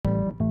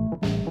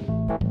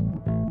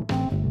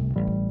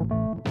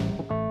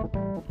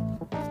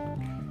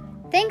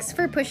Thanks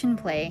for push and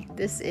play.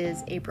 This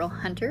is April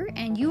Hunter,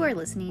 and you are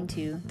listening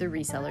to The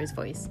Reseller's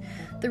Voice.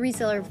 The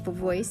Reseller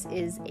Voice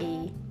is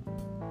a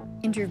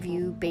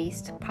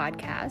interview-based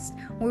podcast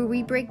where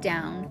we break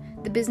down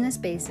the business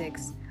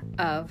basics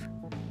of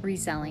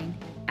reselling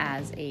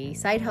as a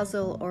side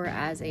hustle or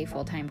as a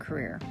full-time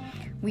career.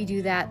 We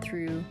do that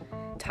through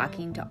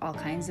talking to all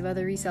kinds of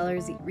other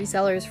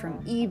resellers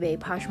from eBay,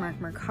 Poshmark,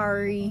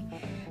 Mercari,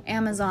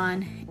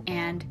 Amazon,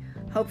 and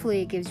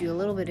hopefully it gives you a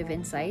little bit of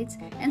insights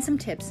and some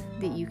tips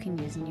that you can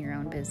use in your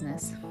own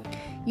business.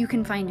 You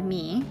can find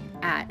me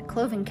at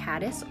Cloven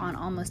Caddis on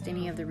almost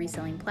any of the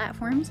reselling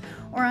platforms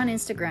or on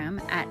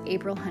Instagram at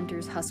April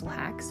Hunter's Hustle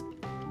Hacks.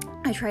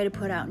 I try to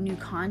put out new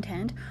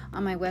content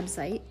on my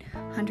website,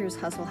 Hunter's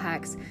Hustle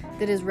Hacks,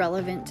 that is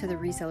relevant to the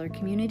reseller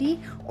community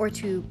or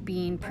to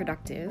being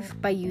productive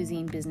by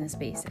using business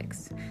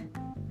basics.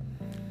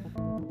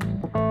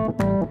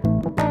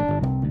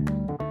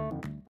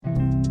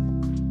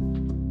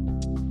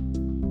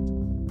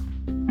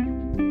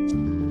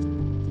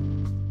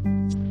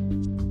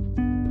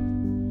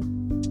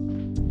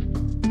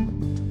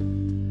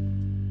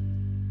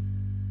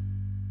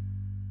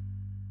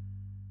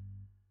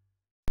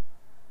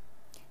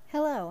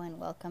 Hello and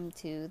welcome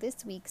to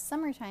this week's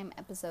summertime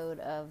episode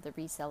of The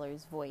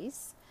Reseller's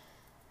Voice.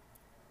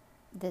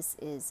 This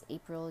is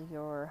April,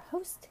 your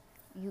host.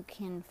 You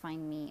can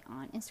find me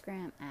on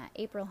Instagram at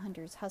April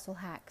Hunter's Hustle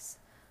Hacks,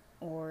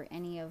 or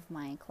any of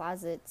my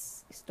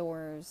closets,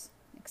 stores,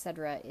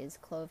 etc. is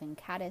Cloven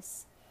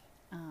Caddis.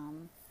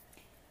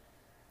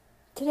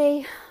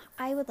 Today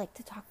I would like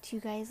to talk to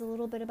you guys a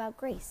little bit about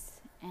grace,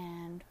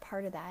 and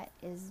part of that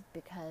is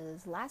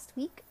because last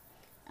week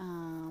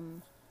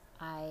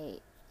I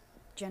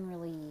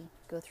generally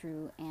go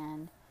through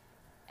and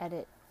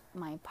edit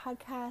my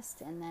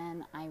podcast, and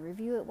then I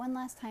review it one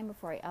last time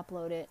before I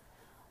upload it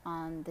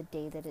on the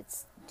day that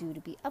it's due to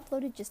be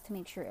uploaded, just to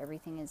make sure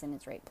everything is in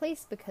its right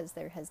place, because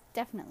there has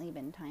definitely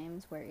been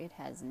times where it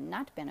has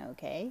not been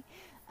okay.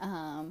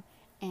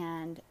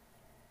 And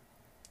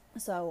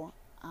so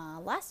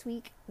last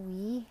week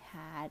we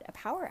had a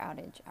power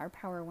outage. Our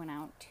power went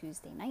out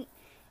Tuesday night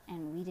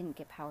and we didn't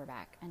get power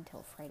back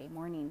until Friday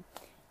morning,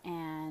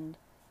 and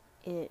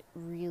it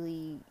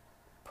really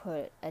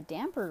put a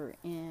damper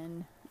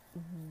in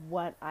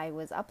what I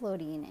was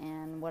uploading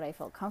and what I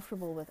felt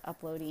comfortable with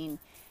uploading.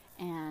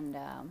 And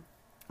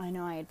I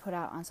know I had put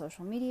out on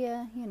social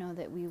media,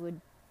 that we would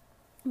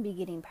be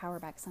getting power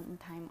back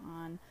sometime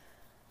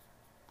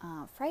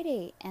on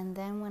Friday. And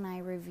then when I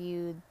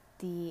reviewed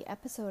the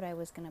episode I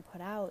was going to put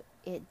out,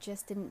 it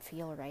just didn't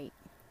feel right.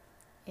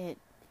 It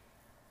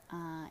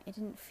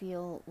didn't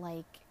feel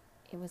like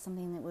it was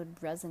something that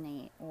would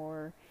resonate,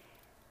 or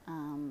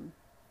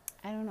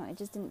I don't know, it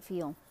just didn't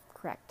feel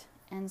correct.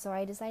 And so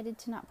I decided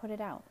to not put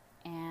it out.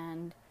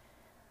 And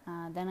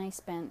then I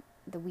spent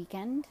the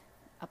weekend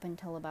up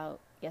until about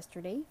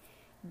yesterday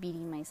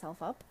beating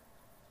myself up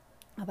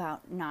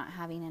about not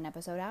having an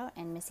episode out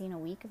and missing a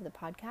week of the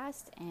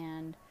podcast.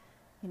 And,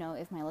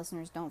 if my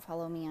listeners don't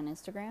follow me on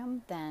Instagram,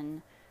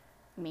 then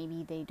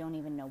maybe they don't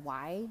even know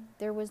why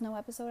there was no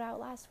episode out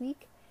last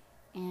week.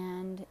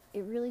 And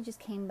it really just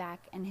came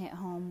back and hit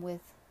home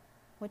with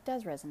what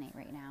does resonate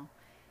right now,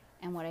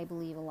 and what I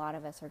believe a lot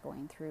of us are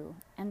going through,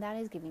 and that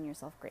is giving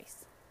yourself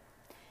grace.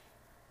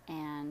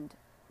 And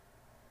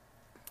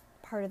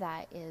part of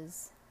that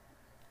is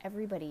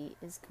everybody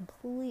is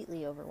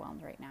completely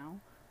overwhelmed right now.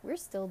 We're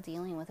still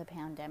dealing with a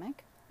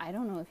pandemic. I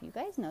don't know if you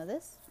guys know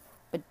this,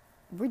 but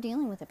we're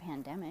dealing with a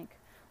pandemic,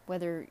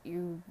 whether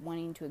you're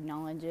wanting to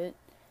acknowledge it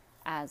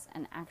as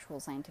an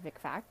actual scientific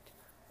fact,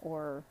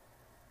 or,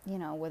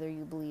 whether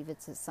you believe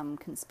it's some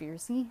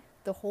conspiracy.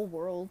 The whole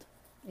world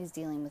is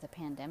dealing with a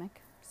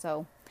pandemic.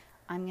 So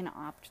I'm going to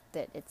opt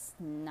that it's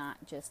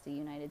not just a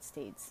United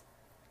States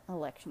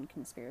election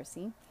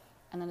conspiracy,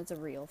 and that it's a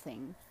real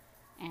thing.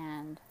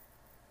 And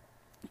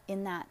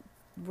in that,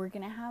 we're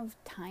going to have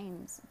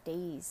times,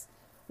 days,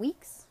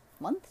 weeks,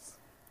 months,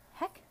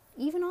 heck,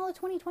 even all of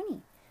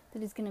 2020,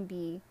 that is going to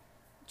be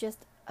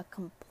just a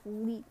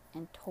complete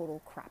and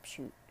total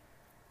crapshoot.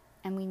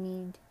 And we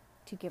need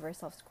to give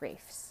ourselves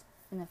grace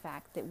in the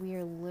fact that we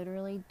are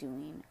literally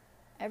doing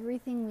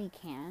everything we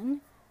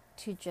can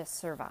to just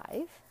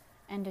survive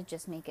and to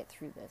just make it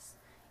through this.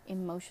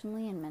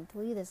 Emotionally and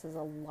mentally, this is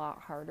a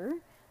lot harder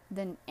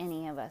than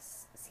any of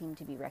us seem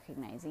to be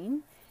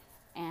recognizing.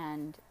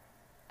 And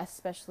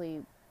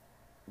especially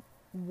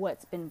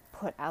what's been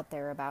put out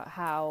there about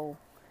how,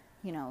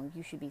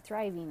 you should be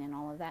thriving and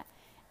all of that.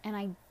 And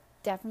I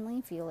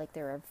definitely feel like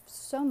there are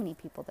so many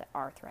people that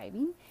are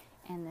thriving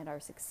and that are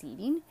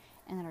succeeding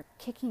and that are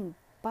kicking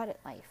butt at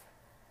life.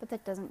 But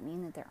that doesn't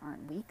mean that there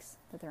aren't weeks,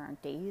 that there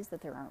aren't days,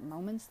 that there aren't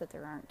moments, that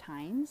there aren't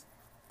times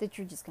that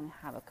you're just going to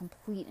have a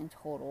complete and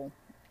total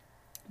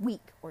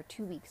week or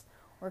 2 weeks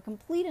or a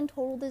complete and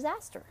total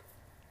disaster.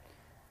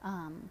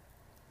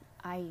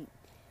 I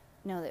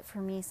know that for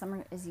me,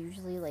 summer is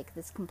usually like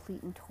this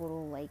complete and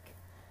total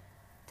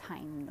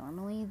time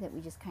normally that we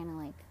just kind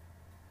of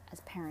as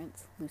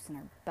parents loosen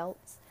our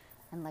belts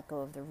and let go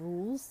of the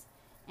rules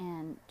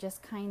and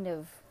just kind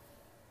of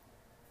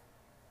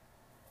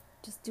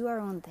just do our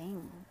own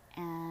thing.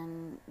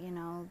 And,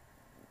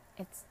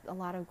 it's a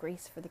lot of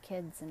grace for the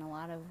kids and a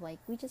lot of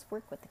we just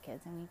work with the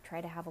kids and we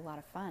try to have a lot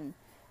of fun.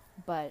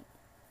 But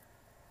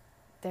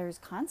there's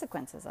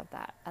consequences of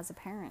that as a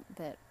parent,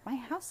 that my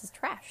house is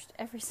trashed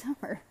every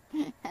summer.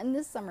 And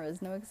this summer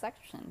is no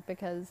exception,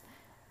 because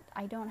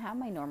I don't have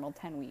my normal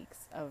 10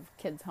 weeks of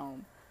kids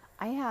home.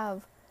 I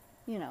have,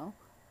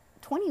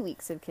 20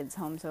 weeks of kids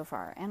home so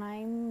far, and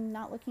I'm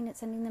not looking at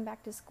sending them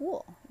back to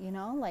school.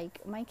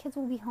 My kids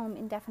will be home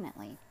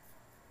indefinitely.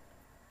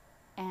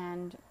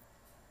 And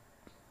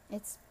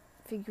it's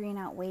figuring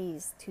out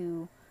ways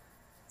to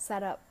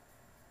set up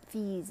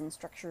fees and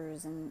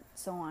structures and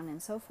so on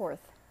and so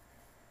forth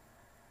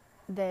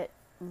that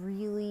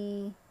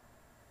really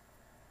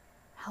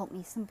help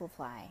me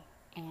simplify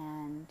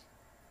and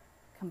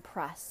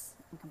compress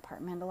and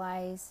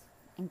compartmentalize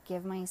and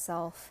give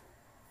myself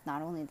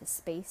not only the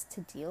space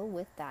to deal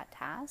with that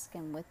task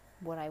and with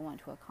what I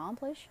want to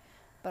accomplish,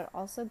 but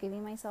also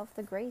giving myself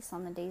the grace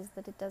on the days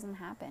that it doesn't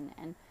happen,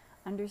 and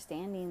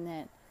understanding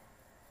that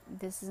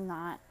this is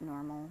not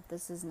normal.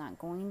 This is not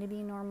going to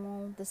be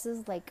normal. This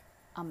is like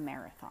a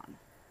marathon.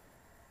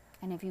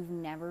 And if you've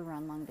never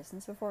run long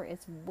distance before,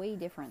 it's way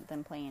different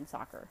than playing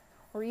soccer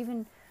or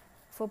even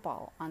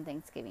football on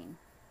Thanksgiving.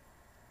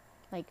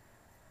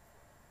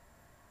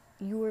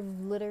 You have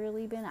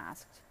literally been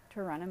asked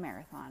to run a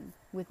marathon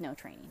with no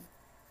training.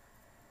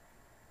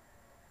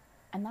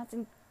 And that's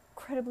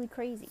incredibly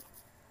crazy.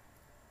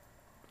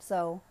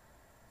 So,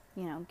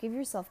 give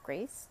yourself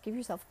grace, give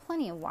yourself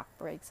plenty of walk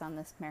breaks on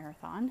this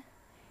marathon,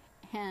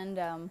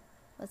 and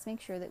let's make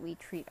sure that we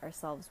treat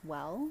ourselves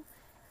well,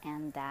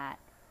 and that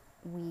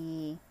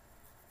we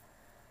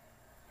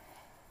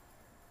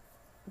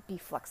be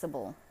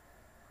flexible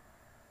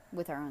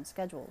with our own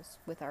schedules,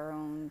 with our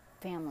own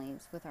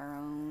families, with our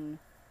own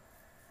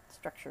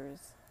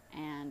structures,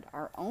 and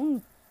our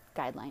own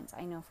guidelines.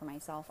 I know for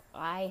myself,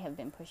 I have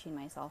been pushing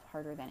myself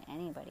harder than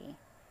anybody.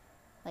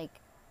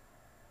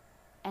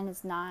 And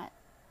it's not,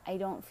 I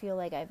don't feel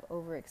like I've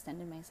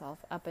overextended myself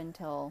up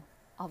until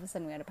all of a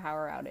sudden we had a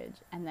power outage.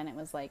 And then it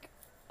was like,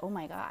 oh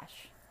my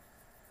gosh,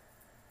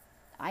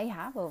 I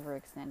have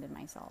overextended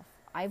myself.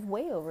 I've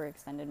way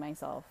overextended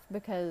myself,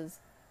 because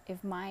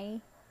if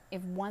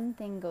one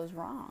thing goes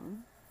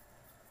wrong,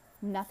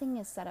 nothing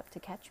is set up to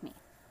catch me.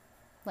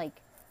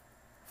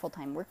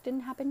 Full-time work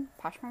didn't happen,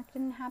 Poshmark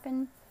didn't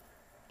happen,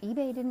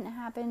 eBay didn't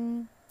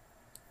happen,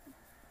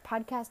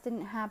 podcast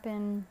didn't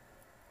happen.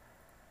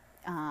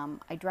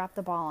 I dropped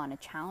the ball on a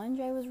challenge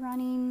I was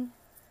running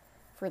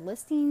for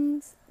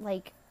listings.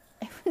 It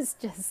was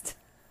just...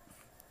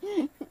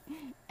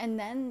 And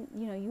then,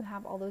 you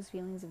have all those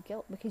feelings of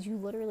guilt because you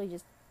literally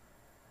just,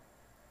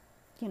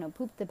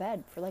 pooped the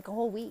bed for a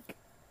whole week.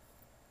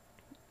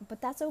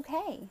 But that's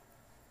okay.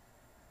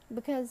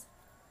 Because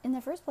in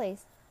the first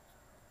place,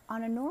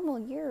 on a normal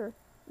year,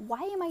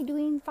 why am I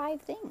doing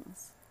 5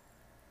 things?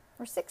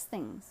 Or 6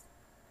 things?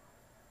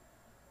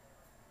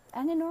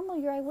 In a normal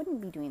year, I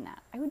wouldn't be doing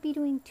that. I would be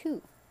doing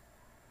 2.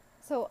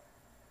 So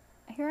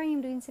here I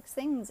am doing 6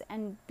 things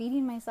and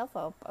beating myself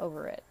up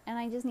over it. And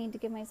I just need to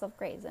give myself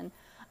grace. And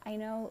I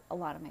know a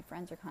lot of my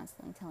friends are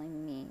constantly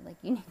telling me,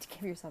 you need to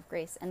give yourself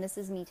grace. And this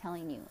is me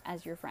telling you,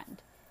 as your friend,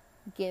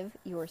 give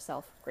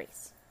yourself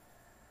grace.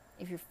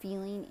 If you're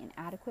feeling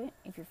inadequate,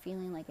 if you're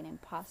feeling like an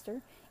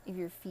imposter, if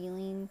you're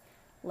feeling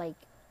like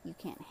you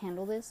can't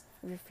handle this,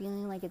 if you're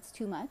feeling like it's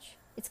too much,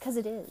 it's because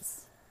it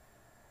is.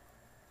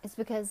 It's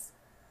because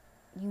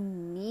you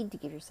need to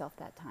give yourself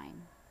that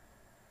time.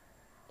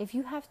 If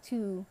you have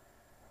to,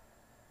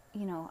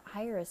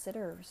 hire a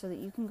sitter so that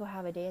you can go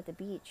have a day at the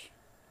beach,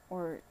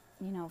 or,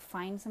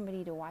 find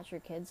somebody to watch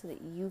your kids so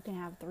that you can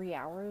have 3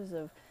 hours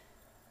of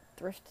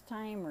thrift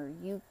time, or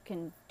you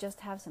can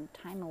just have some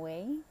time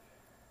away,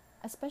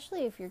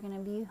 especially if you're going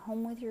to be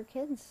home with your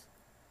kids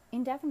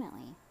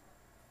indefinitely,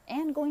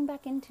 and going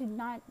back into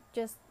not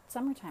just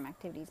summertime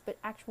activities, but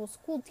actual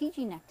school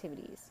teaching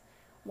activities.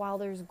 While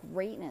there's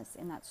greatness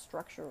in that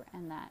structure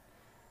and that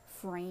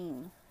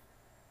frame,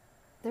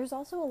 there's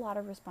also a lot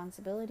of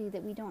responsibility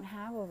that we don't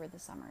have over the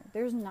summer.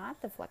 There's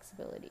not the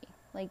flexibility.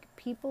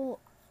 People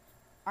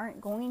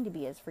aren't going to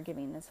be as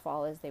forgiving this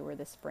fall as they were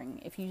this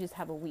spring if you just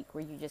have a week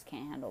where you just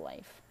can't handle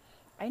life.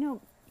 I know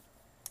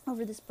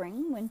over the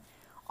spring, when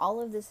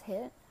all of this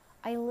hit,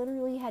 I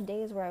literally had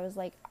days where I was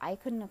like, I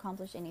couldn't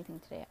accomplish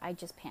anything today. I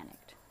just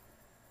panicked.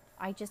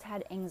 I just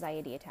had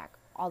anxiety attack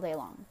all day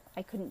long.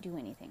 I couldn't do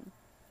anything.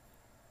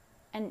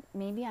 And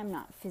maybe I'm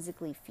not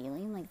physically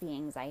feeling like the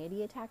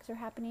anxiety attacks are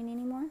happening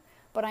anymore,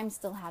 but I'm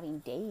still having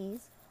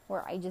days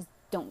where I just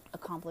don't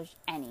accomplish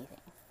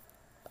anything.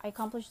 I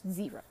accomplished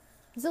 0.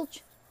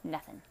 Zilch.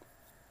 Nothing.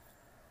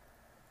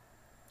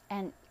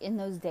 And in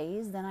those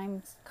days, then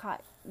I'm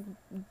caught,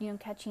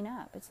 catching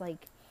up. It's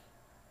like,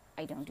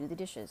 I don't do the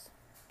dishes.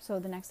 So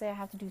the next day I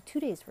have to do 2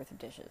 days worth of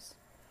dishes.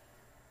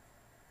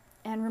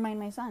 And remind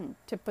my son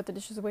to put the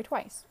dishes away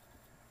twice.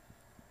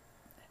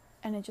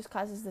 And it just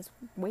causes this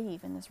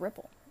wave and this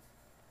ripple.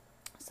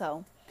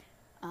 So,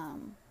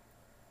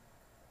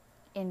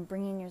 in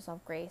bringing yourself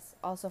grace,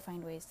 also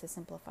find ways to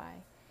simplify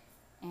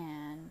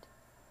and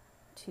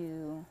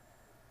to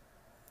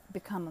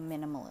become a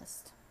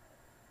minimalist.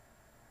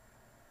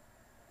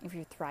 If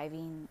you're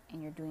thriving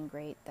and you're doing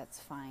great, that's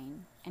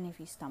fine. And if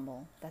you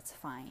stumble, that's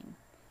fine.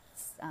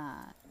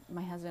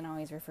 My husband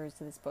always refers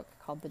to this book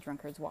called The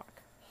Drunkards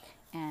Walk.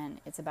 And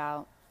it's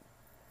about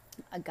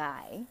a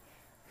guy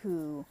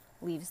who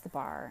leaves the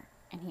bar,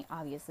 and he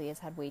obviously has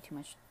had way too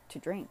much to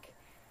drink.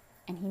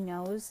 And he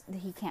knows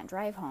that he can't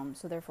drive home,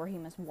 so therefore he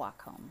must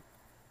walk home.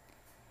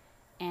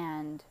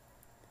 And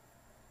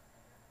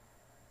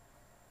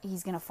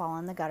he's going to fall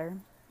in the gutter,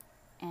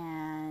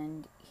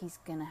 and he's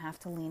going to have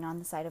to lean on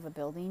the side of a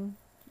building,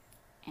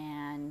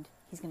 and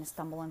he's going to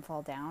stumble and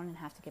fall down and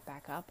have to get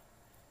back up.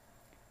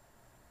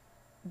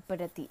 But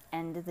at the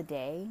end of the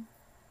day,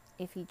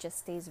 if he just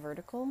stays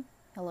vertical,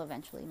 he'll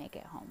eventually make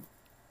it home.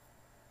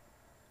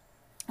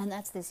 And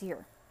that's this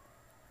year.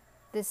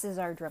 This is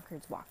our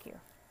Drunkards Walk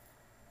year.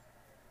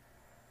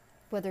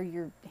 Whether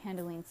you're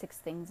handling 6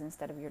 things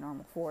instead of your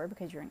normal 4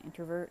 because you're an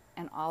introvert,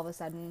 and all of a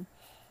sudden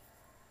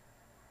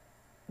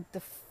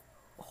the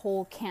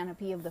whole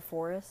canopy of the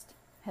forest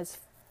has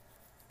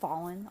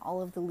fallen,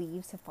 all of the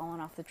leaves have fallen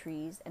off the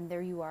trees, and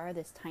there you are,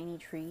 this tiny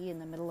tree in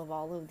the middle of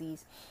all of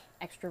these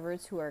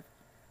extroverts who are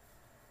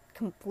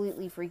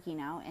completely freaking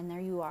out, and there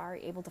you are,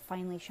 able to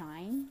finally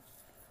shine.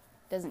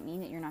 Doesn't mean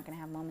that you're not going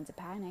to have moments of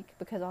panic,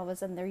 because all of a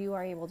sudden there you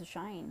are, able to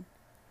shine.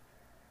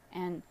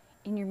 And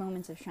in your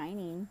moments of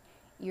shining,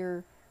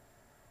 you're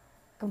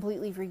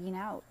completely freaking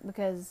out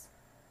because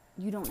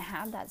you don't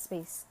have that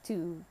space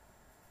to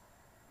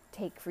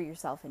take for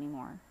yourself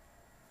anymore.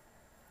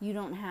 You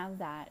don't have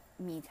that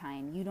me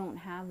time. You don't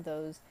have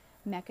those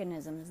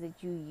mechanisms that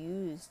you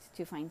used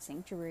to find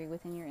sanctuary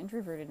within your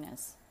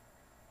introvertedness.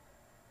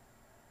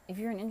 If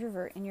you're an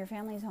introvert and your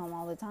family's home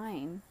all the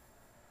time,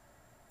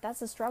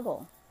 that's a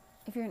struggle.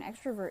 If you're an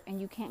extrovert and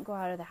you can't go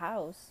out of the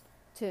house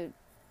to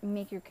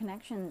make your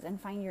connections and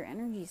find your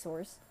energy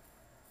source,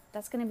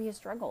 that's going to be a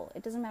struggle.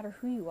 It doesn't matter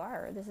who you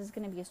are. This is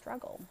going to be a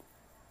struggle.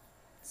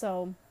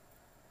 So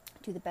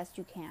do the best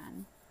you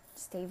can.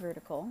 Stay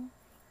vertical,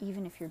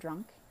 even if you're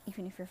drunk,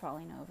 even if you're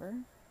falling over.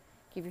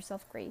 Give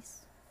yourself grace.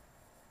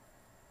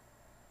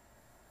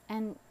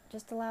 And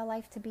just allow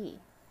life to be.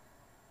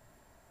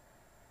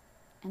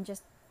 And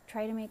just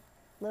try to make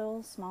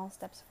little small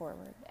steps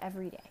forward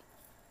every day.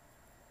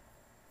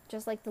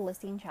 Just like the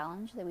listing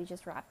challenge that we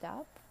just wrapped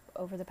up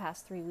over the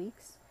past 3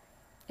 weeks,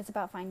 it's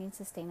about finding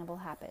sustainable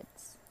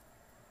habits.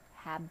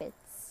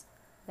 Habits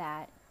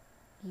that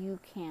you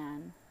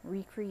can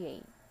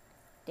recreate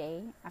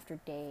day after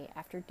day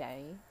after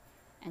day.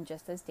 And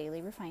just as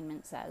Daily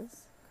Refinement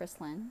says, Chris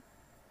Lynn,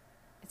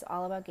 it's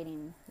all about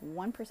getting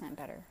 1%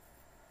 better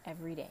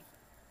every day,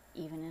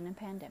 even in a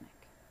pandemic.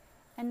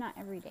 And not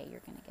every day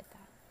you're going to get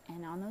that.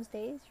 And on those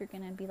days, you're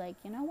going to be like,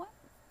 you know what?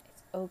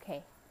 It's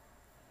okay.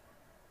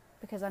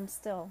 Because I'm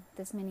still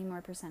this many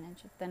more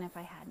percentage than if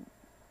I hadn't.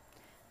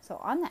 So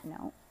on that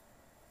note,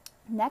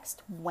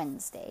 next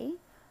Wednesday,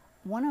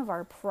 one of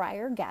our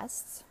prior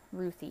guests,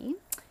 Ruthie,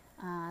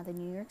 the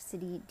New York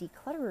City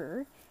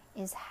declutterer,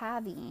 is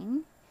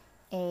having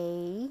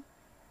a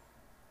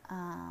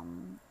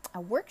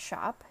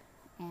workshop,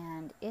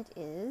 and it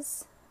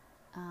is,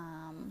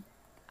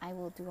 I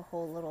will do a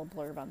whole little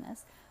blurb on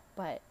this,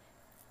 but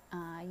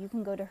you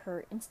can go to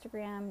her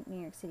Instagram,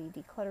 New York City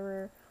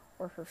Declutterer,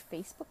 or her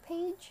Facebook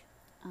page,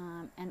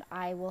 and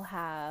I will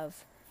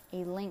have a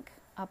link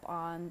up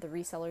on the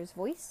Reseller's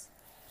Voice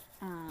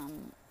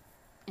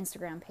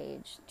Instagram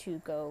page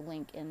to go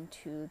link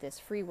into this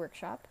free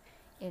workshop.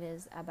 It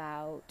is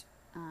about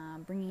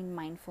bringing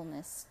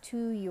mindfulness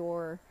to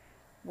your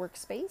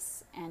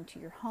workspace and to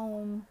your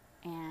home,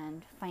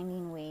 and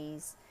finding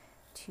ways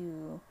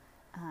to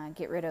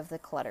get rid of the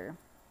clutter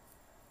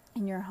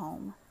in your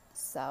home.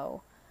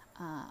 So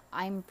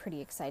I'm pretty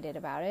excited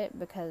about it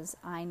because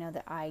I know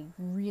that I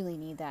really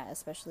need that,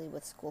 especially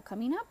with school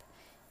coming up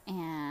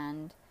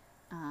and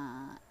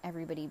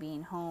everybody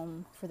being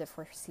home for the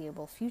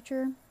foreseeable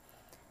future.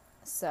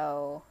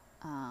 So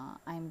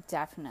I'm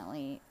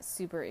definitely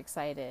super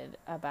excited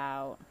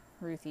about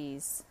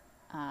Ruthie's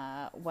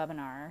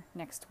webinar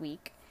next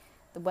week.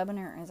 The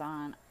webinar is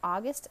on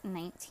August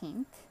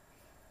 19th,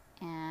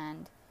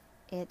 and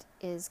it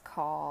is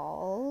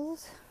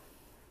called...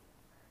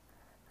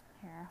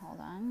 Here, hold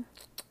on.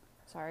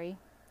 Sorry.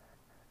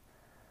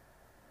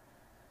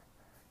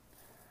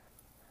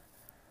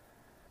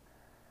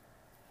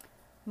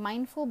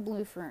 Mindful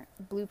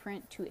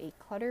Blueprint to a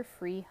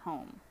Clutter-Free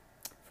Home.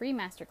 Free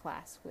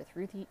masterclass with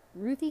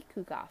Ruthie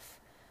Kukoff,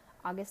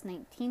 August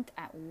 19th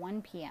at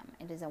 1 p.m.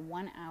 It is a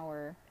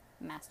 1-hour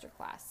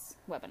masterclass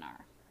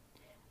webinar.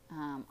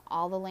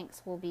 All the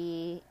links will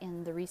be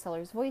in the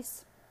Reseller's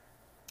Voice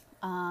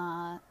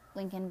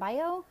link in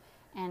bio,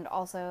 and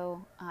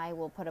also I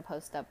will put a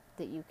post up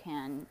that you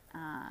can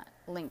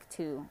link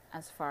to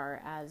as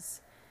far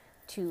as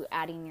to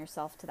adding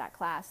yourself to that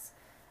class.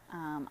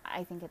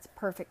 I think it's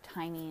perfect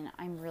timing.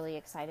 I'm really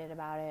excited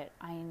about it.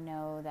 I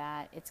know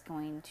that it's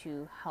going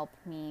to help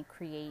me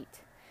create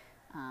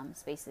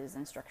spaces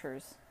and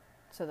structures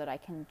so that I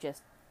can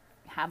just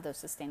have those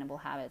sustainable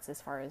habits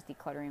as far as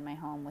decluttering my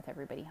home with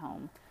everybody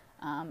home,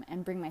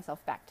 and bring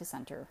myself back to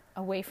center,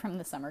 away from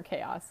the summer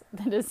chaos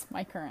that is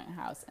my current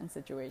house and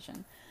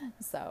situation.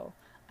 So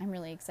I'm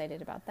really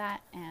excited about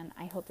that, and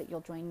I hope that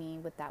you'll join me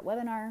with that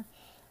webinar.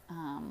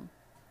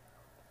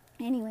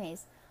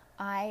 Anyways,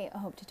 I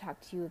hope to talk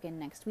to you again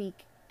next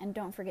week, and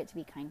don't forget to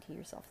be kind to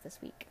yourself this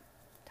week.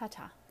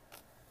 Ta-ta.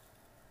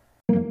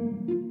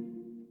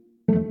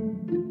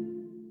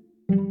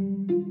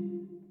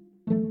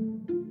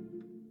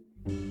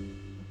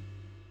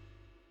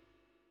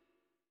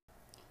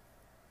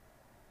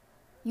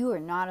 You are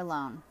not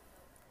alone.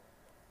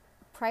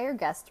 Prior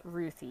guest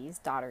Ruthie's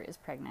daughter is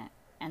pregnant,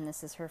 and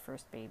this is her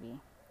first baby.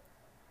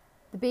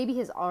 The baby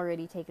has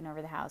already taken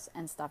over the house,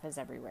 and stuff is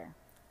everywhere.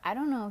 I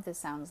don't know if this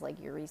sounds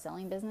like your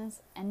reselling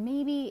business, and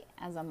maybe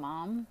as a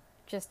mom,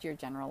 just your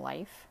general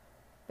life,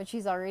 but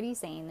she's already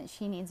saying that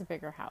she needs a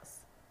bigger house.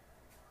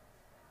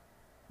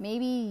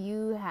 Maybe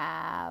you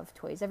have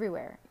toys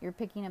everywhere. You're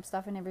picking up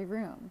stuff in every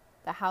room.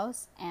 The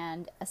house,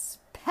 and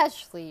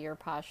especially your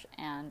posh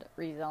and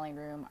reselling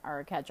room, are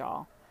a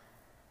catch-all.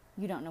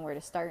 You don't know where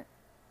to start,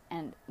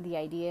 and the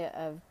idea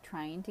of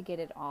trying to get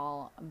it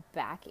all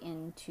back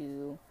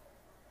into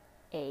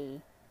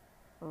a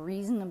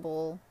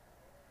reasonable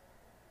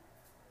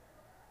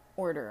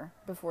order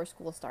before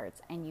school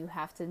starts, and you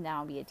have to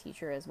now be a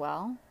teacher as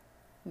well,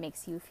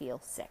 makes you feel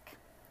sick.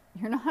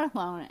 You're not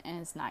alone,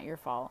 and it's not your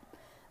fault.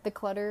 The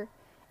clutter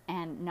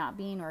and not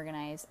being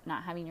organized,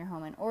 not having your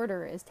home in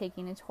order, is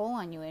taking a toll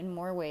on you in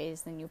more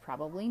ways than you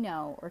probably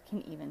know or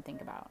can even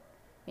think about.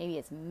 Maybe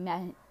it's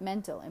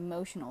mental,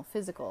 emotional,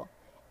 physical,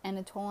 and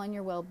a toll on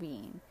your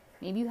well-being.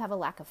 Maybe you have a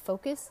lack of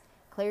focus,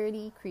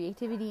 clarity,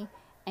 creativity,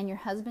 and your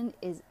husband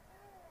is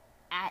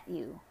at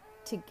you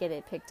to get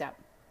it picked up.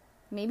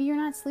 Maybe you're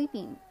not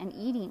sleeping and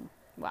eating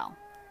well.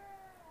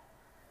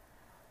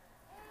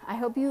 I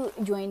hope you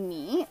join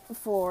me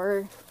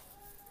for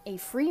a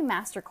free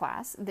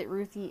masterclass that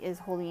Ruthie is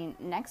holding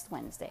next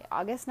Wednesday,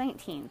 August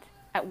 19th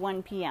at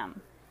 1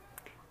 p.m.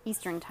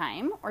 Eastern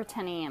Time or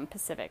 10 a.m.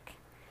 Pacific.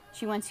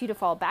 She wants you to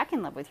fall back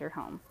in love with your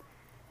home.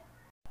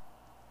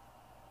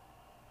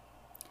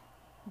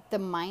 The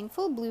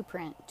Mindful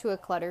Blueprint to a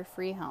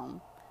Clutter-Free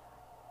Home.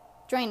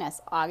 Join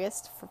us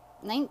August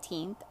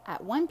 19th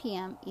at 1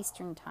 p.m.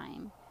 Eastern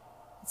Time.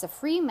 It's a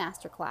free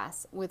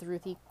masterclass with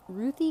Ruthie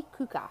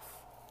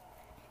Kukoff.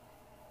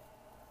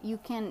 You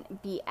can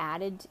be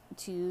added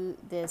to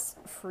this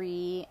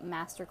free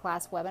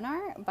masterclass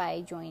webinar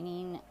by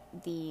joining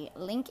the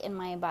link in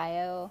my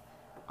bio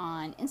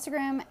on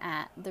Instagram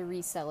at The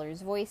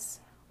Reseller's Voice,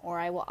 or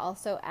I will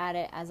also add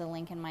it as a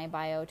link in my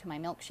bio to my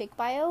milkshake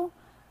bio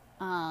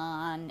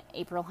on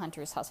April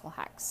Hunter's Hustle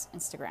Hacks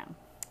Instagram.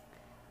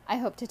 I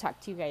hope to talk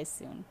to you guys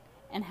soon,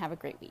 and have a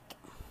great week.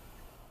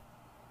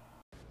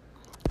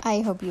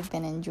 I hope you've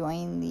been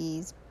enjoying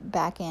these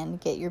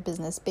back-end Get Your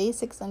Business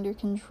Basics under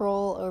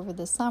control over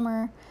the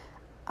summer.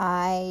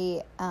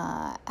 I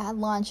had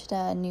launched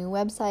a new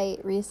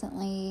website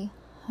recently,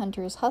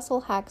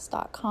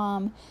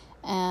 huntershustlehacks.com,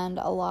 and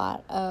a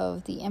lot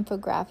of the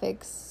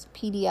infographics,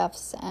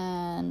 PDFs,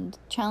 and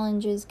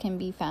challenges can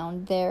be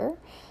found there.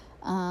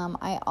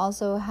 I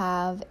also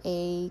have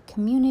a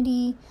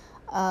community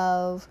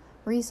of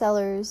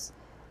resellers,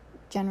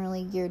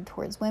 generally geared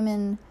towards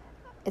women.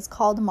 It's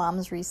called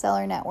Mom's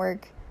Reseller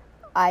Network.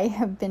 I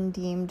have been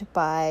deemed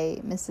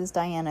by Mrs.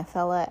 Diana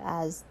Fella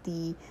as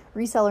the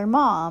reseller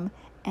mom,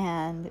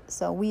 and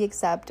so we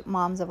accept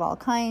moms of all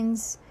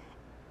kinds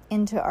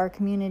into our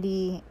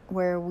community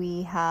where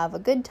we have a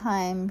good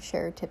time,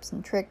 share tips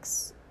and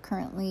tricks.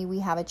 Currently, we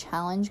have a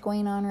challenge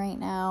going on right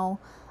now,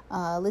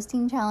 a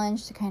listing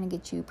challenge to kind of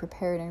get you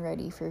prepared and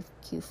ready for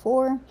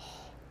Q4.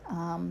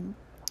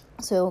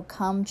 So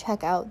come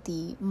check out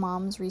the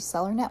Moms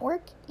Reseller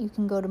Network. You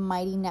can go to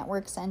Mighty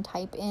Networks and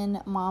type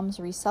in Moms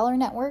Reseller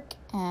Network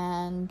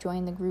and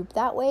join the group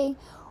that way.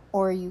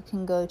 Or you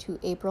can go to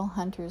April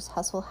Hunter's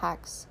Hustle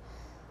Hacks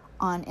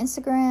on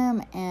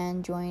Instagram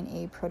and join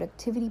a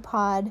productivity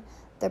pod.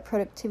 The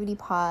productivity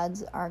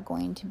pods are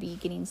going to be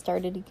getting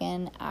started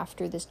again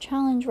after this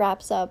challenge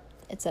wraps up.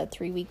 It's a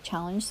 3-week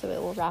challenge, so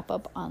it will wrap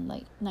up on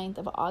the 9th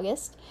of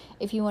August.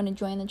 If you want to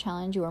join the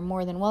challenge, you are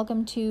more than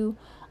welcome to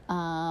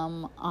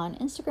on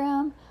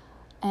Instagram,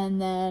 and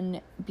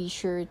then be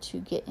sure to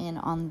get in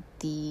on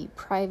the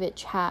private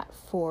chat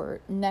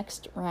for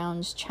next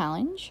round's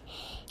challenge.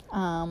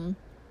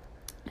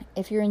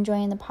 If you're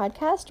enjoying the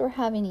podcast or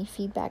have any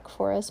feedback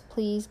for us,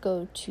 please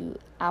go to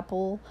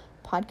Apple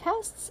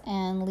Podcasts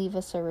and leave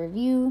us a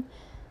review.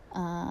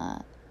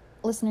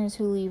 Listeners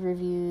who leave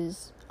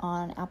reviews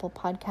on Apple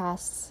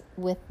Podcasts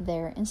with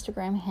their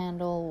Instagram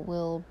handle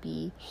will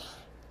be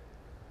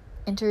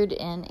entered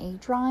in a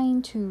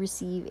drawing to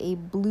receive a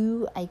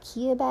blue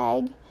IKEA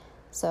bag.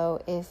 So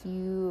if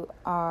you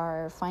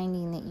are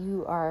finding that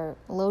you are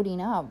loading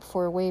up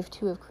for wave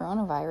 2 of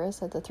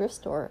coronavirus at the thrift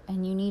store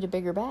and you need a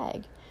bigger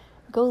bag,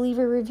 go leave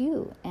a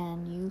review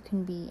and you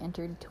can be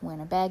entered to win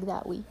a bag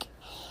that week.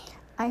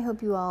 I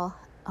hope you all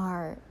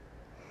are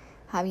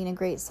having a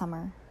great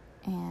summer,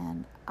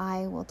 and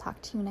I will talk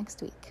to you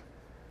next week.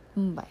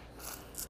 Bye.